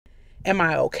Am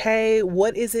I okay?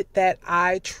 What is it that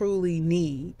I truly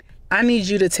need? I need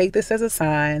you to take this as a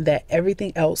sign that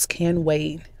everything else can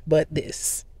wait but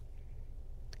this.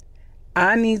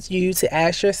 I need you to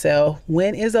ask yourself,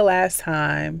 when is the last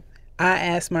time I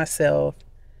asked myself,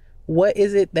 what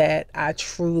is it that I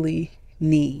truly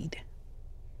need?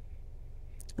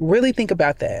 Really think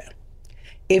about that.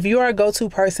 If you are a go to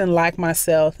person like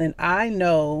myself, then I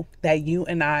know that you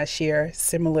and I share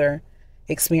similar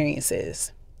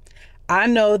experiences. I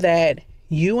know that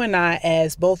you and I,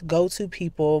 as both go to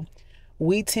people,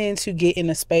 we tend to get in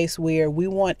a space where we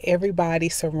want everybody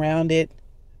surrounded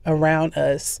around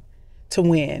us to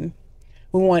win.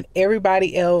 We want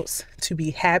everybody else to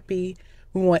be happy.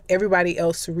 We want everybody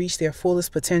else to reach their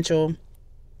fullest potential.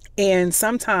 And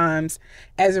sometimes,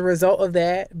 as a result of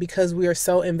that, because we are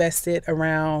so invested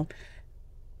around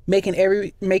making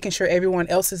sure everyone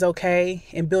else is okay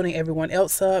and building everyone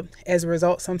else up, as a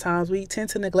result, sometimes we tend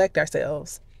to neglect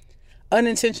ourselves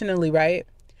unintentionally, right?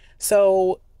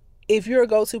 So if you're a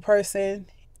go-to person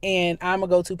and I'm a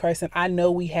go-to person, I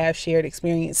know we have shared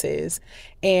experiences.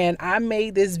 And I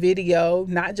made this video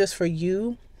not just for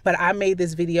you, but I made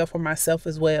this video for myself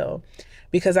as well.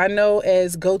 Because I know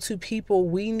as go-to people,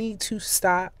 we need to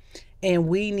stop and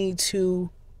we need to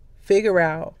figure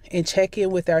out and check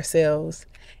in with ourselves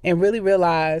and really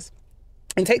realize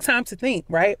and take time to think,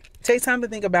 right? Take time to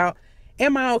think about,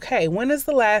 am I okay? When is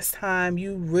the last time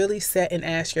you really sat and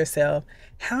asked yourself,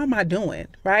 how am I doing,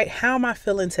 right? How am I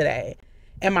feeling today?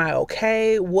 Am I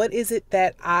okay? What is it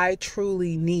that I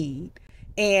truly need?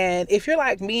 And if you're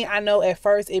like me, I know at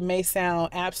first it may sound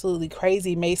absolutely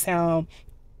crazy, it may sound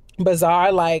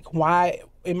bizarre, like why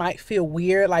it might feel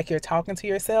weird, like you're talking to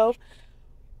yourself,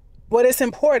 but it's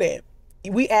important.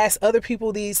 We ask other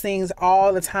people these things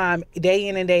all the time, day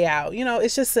in and day out. You know,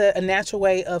 it's just a natural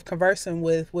way of conversing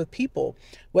with people,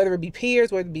 whether it be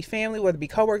peers, whether it be family, whether it be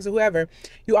coworkers or whoever.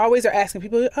 You always are asking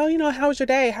people, oh, how was your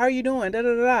day? How are you doing? Da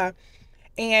da da da.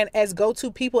 And as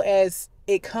go-to people, as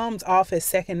it comes off as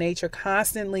second nature,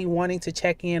 constantly wanting to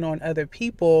check in on other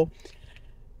people,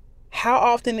 how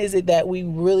often is it that we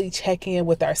really check in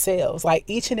with ourselves? Like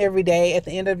each and every day, at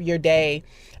the end of your day,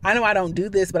 I know I don't do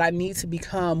this, but I need to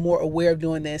become more aware of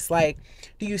doing this. Like,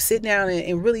 do you sit down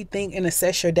and really think and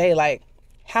assess your day? Like,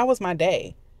 how was my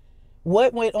day?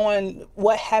 What went on?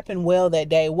 What happened well that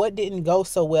day? What didn't go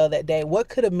so well that day? What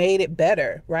could have made it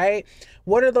better, right?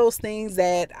 What are those things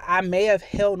that I may have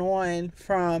held on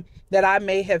from, that I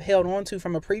may have held on to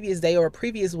from a previous day or a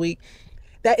previous week,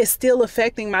 that is still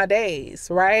affecting my days,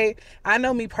 right? I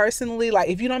know me personally, like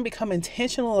if you don't become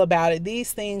intentional about it,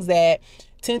 these things that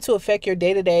tend to affect your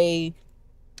day-to-day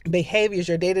behaviors,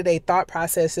 your day-to-day thought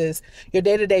processes, your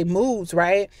day-to-day moods,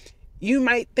 right? You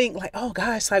might think like, oh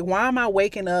gosh, like why am I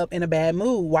waking up in a bad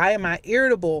mood? Why am I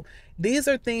irritable? These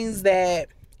are things that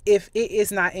if it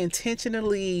is not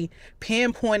intentionally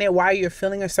pinpointed why you're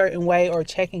feeling a certain way or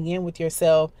checking in with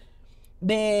yourself,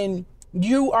 then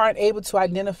you aren't able to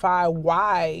identify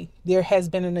why there has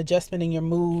been an adjustment in your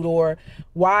mood or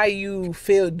why you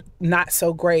feel not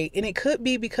so great. And it could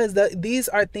be because these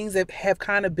are things that have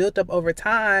kind of built up over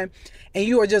time and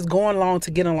you are just going along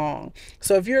to get along.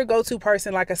 So if you're a go-to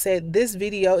person, like I said, this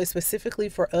video is specifically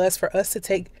for us to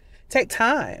take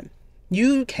time.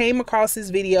 You came across this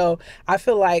video, I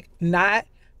feel like not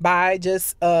by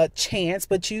just a chance,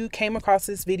 but you came across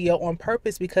this video on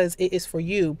purpose because it is for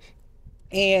you.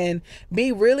 And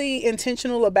be really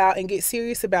intentional about and get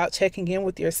serious about checking in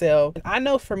with yourself. I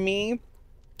know for me,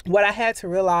 what I had to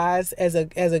realize as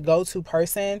a go-to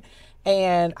person,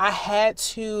 and I had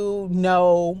to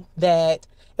know that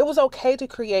it was okay to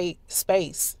create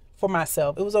space for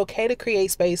myself. It was okay to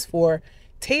create space for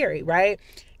Terry, right?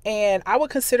 And I would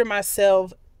consider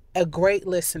myself a great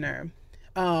listener.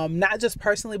 Not just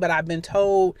personally, but I've been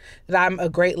told that I'm a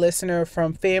great listener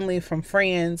from family, from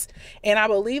friends. And I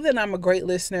believe that I'm a great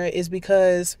listener is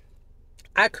because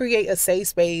I create a safe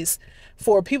space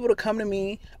for people to come to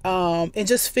me and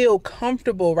just feel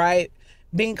comfortable, right?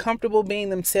 Being comfortable being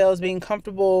themselves, being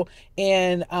comfortable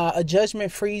in a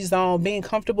judgment-free zone, being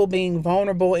comfortable being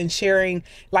vulnerable and sharing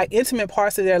like intimate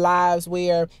parts of their lives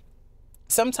where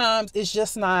sometimes it's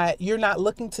just not, you're not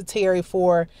looking to Terry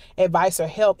for advice or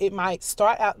help. It might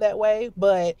start out that way,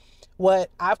 but what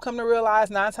I've come to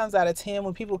realize 9 times out of 10,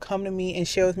 when people come to me and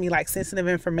share with me like sensitive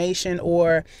information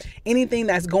or anything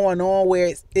that's going on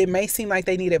where it may seem like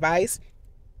they need advice,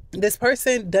 this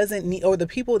person doesn't need, or the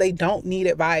people, they don't need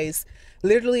advice.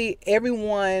 Literally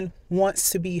everyone wants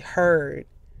to be heard.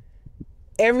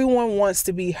 Everyone wants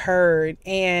to be heard.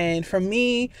 And for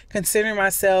me, considering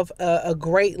myself a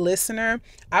great listener,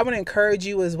 I would encourage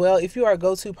you as well. If you are a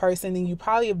go-to person, then you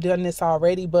probably have done this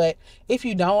already. But if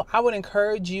you don't, I would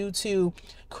encourage you to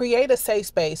create a safe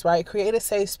space, right? Create a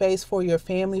safe space for your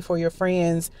family, for your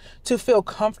friends to feel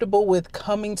comfortable with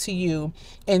coming to you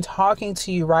and talking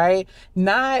to you, right?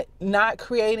 Not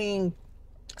creating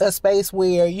a space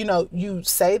where, you know, you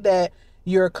say that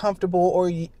you're comfortable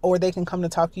or they can come to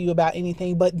talk to you about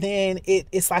anything, but then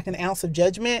it's like an ounce of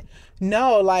judgment.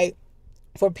 No, like,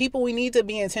 for people, we need to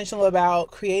be intentional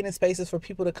about creating spaces for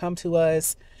people to come to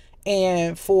us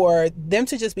and for them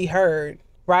to just be heard,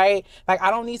 right? Like,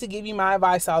 I don't need to give you my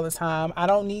advice all the time. I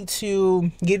don't need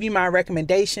to give you my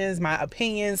recommendations, my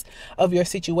opinions of your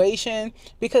situation,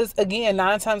 because again,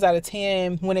 9 times out of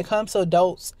 10, when it comes to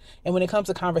adults and when it comes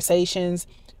to conversations,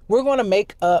 we're going to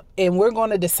make up and we're going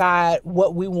to decide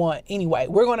what we want anyway.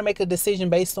 We're going to make a decision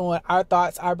based on our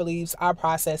thoughts, our beliefs, our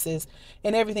processes,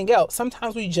 and everything else.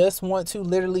 Sometimes we just want to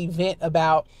literally vent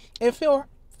about and feel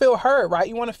heard, right?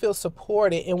 You want to feel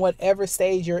supported in whatever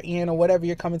stage you're in or whatever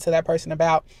you're coming to that person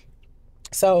about.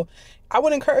 So I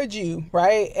would encourage you,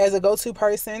 right, as a go-to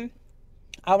person,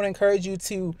 I would encourage you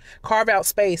to carve out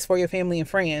space for your family and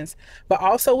friends, but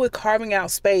also with carving out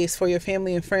space for your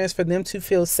family and friends for them to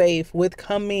feel safe with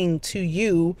coming to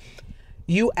you,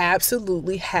 you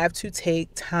absolutely have to take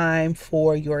time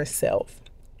for yourself.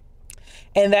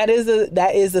 And that is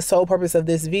the sole purpose of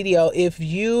this video. If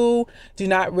you do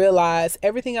not realize,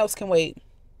 everything else can wait.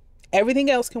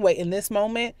 Everything else can wait in this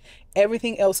moment.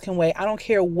 Everything else can wait. I don't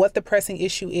care what the pressing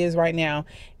issue is right now.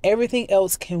 Everything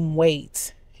else can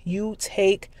wait. You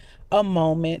take a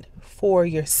moment for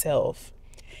yourself.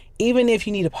 Even if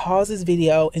you need to pause this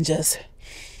video and just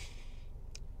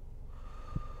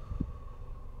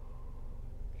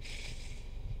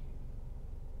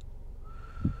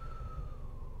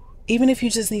even if you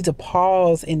just need to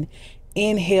pause and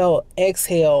inhale,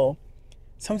 exhale,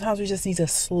 sometimes we just need to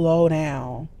slow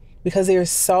down because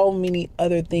there's so many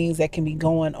other things that can be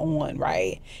going on,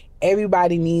 right?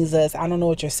 Everybody needs us. I don't know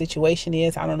what your situation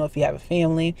is. I don't know if you have a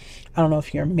family. I don't know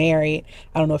if you're married.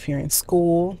 I don't know if you're in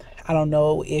school. I don't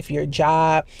know if your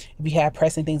job, if you have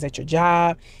pressing things at your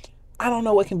job. I don't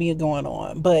know what can be going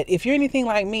on. But if you're anything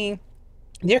like me,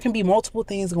 there can be multiple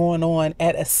things going on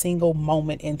at a single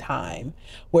moment in time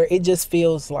where it just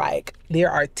feels like there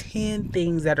are 10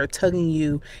 things that are tugging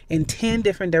you in 10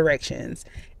 different directions.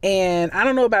 And I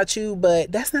don't know about you,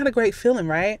 but that's not a great feeling,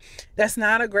 right? That's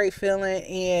not a great feeling.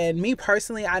 And me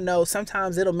personally, I know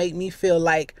sometimes it'll make me feel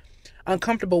like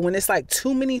uncomfortable when it's like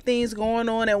too many things going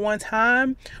on at one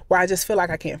time where I just feel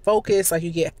like I can't focus. Like, you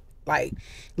get like,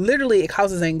 literally, it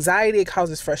causes anxiety, it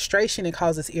causes frustration, it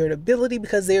causes irritability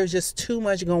because there's just too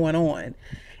much going on.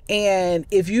 And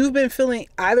if you've been feeling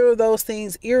either of those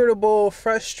things, irritable,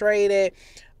 frustrated,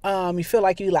 you feel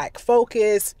like you lack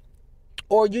focus,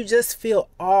 or you just feel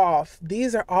off,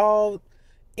 these are all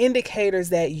indicators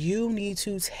that you need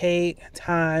to take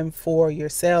time for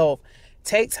yourself.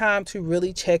 Take time to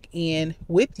really check in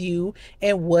with you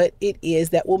and what it is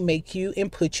that will make you and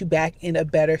put you back in a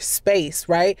better space,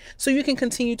 right? So you can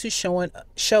continue to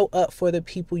show up for the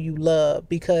people you love,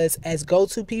 because as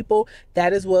go-to people,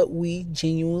 that is what we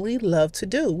genuinely love to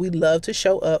do. We love to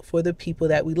show up for the people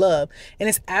that we love. And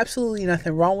it's absolutely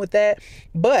nothing wrong with that.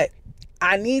 But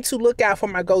I need to look out for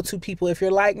my go-to people. If you're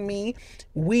like me,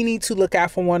 we need to look out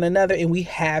for one another, and we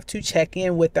have to check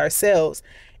in with ourselves.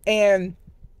 And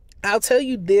I'll tell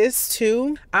you this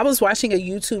too. I was watching a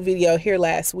YouTube video here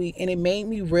last week, and it made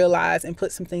me realize and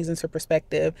put some things into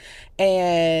perspective.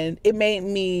 And it made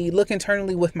me look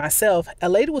internally with myself. A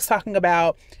lady was talking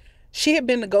about she had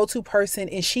been the go-to person,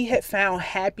 and she had found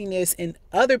happiness in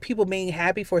other people being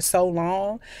happy for so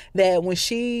long that when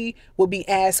she would be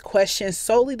asked questions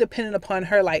solely dependent upon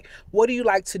her, like, what do you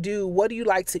like to do? What do you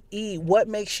like to eat? What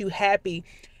makes you happy?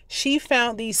 She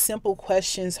found these simple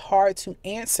questions hard to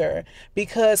answer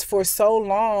because for so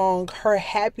long, her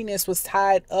happiness was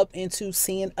tied up into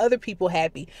seeing other people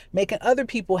happy, making other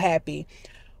people happy.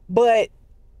 But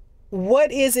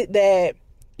what is it that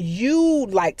you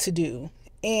like to do?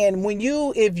 And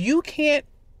if you can't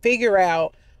figure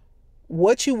out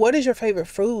what is your favorite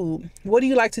food, what do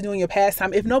you like to do in your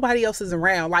pastime, if nobody else is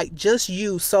around, like just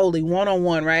you solely,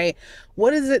 one-on-one, right?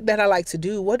 What is it that I like to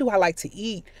do? What do I like to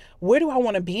eat? Where do I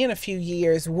want to be in a few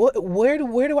years? Where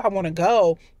do I want to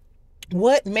go?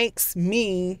 What makes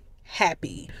me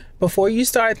happy? Before you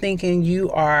start thinking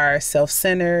you are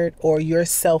self-centered or you're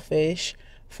selfish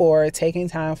for taking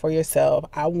time for yourself,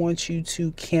 I want you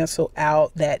to cancel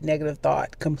out that negative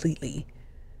thought completely.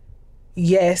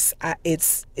 yes,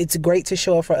 it's great to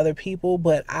show up for other people,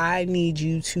 but I need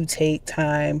you to take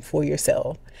time for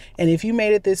yourself. And if you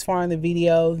made it this far in the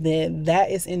video, then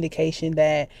that is indication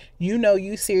that you know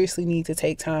you seriously need to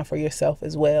take time for yourself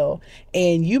as well.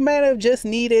 And you might have just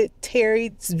needed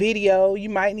Terry's video. You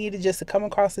might need it just to come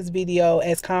across this video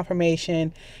as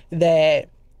confirmation that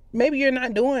maybe you're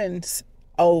not doing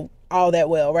all that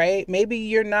well, right? Maybe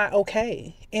you're not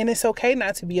okay. And it's okay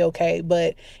not to be okay,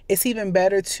 but it's even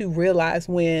better to realize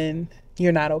when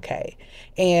you're not okay.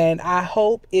 And I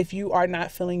hope if you are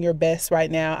not feeling your best right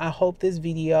now, I hope this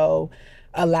video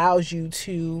allows you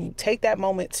to take that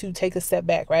moment to take a step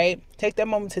back, right? Take that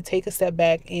moment to take a step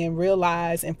back and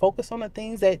realize and focus on the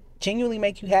things that genuinely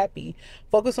make you happy.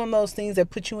 Focus on those things that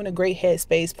put you in a great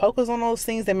headspace. Focus on those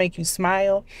things that make you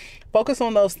smile. Focus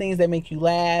on those things that make you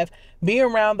laugh. Be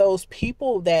around those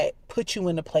people that put you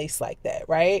in a place like that,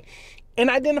 right? And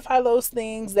identify those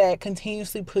things that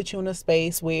continuously put you in a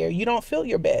space where you don't feel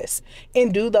your best,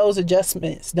 and do those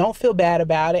adjustments. Don't feel bad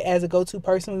about it. As a go-to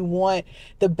person, we want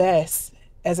the best.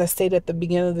 As I stated at the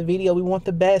beginning of the video, we want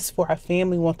the best for our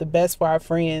family, we want the best for our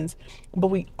friends, but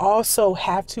we also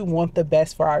have to want the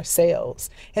best for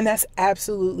ourselves. And that's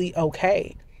absolutely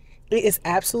okay. It is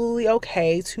absolutely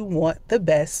okay to want the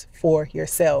best for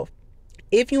yourself.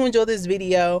 If you enjoyed this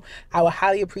video, I would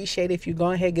highly appreciate it if you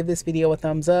go ahead and give this video a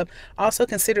thumbs up. Also,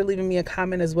 consider leaving me a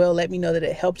comment as well. Let me know that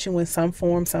it helped you in some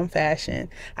form, some fashion.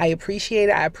 I appreciate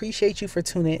it. I appreciate you for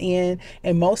tuning in.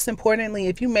 And most importantly,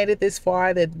 if you made it this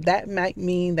far, that might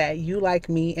mean that you like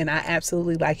me and I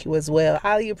absolutely like you as well.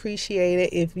 Highly appreciate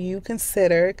it if you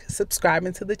consider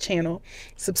subscribing to the channel.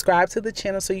 Subscribe to the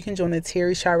channel so you can join the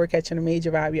Terry Shower Catching a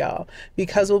Major Vibe, y'all.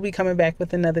 Because we'll be coming back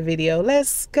with another video.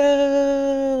 Let's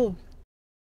go.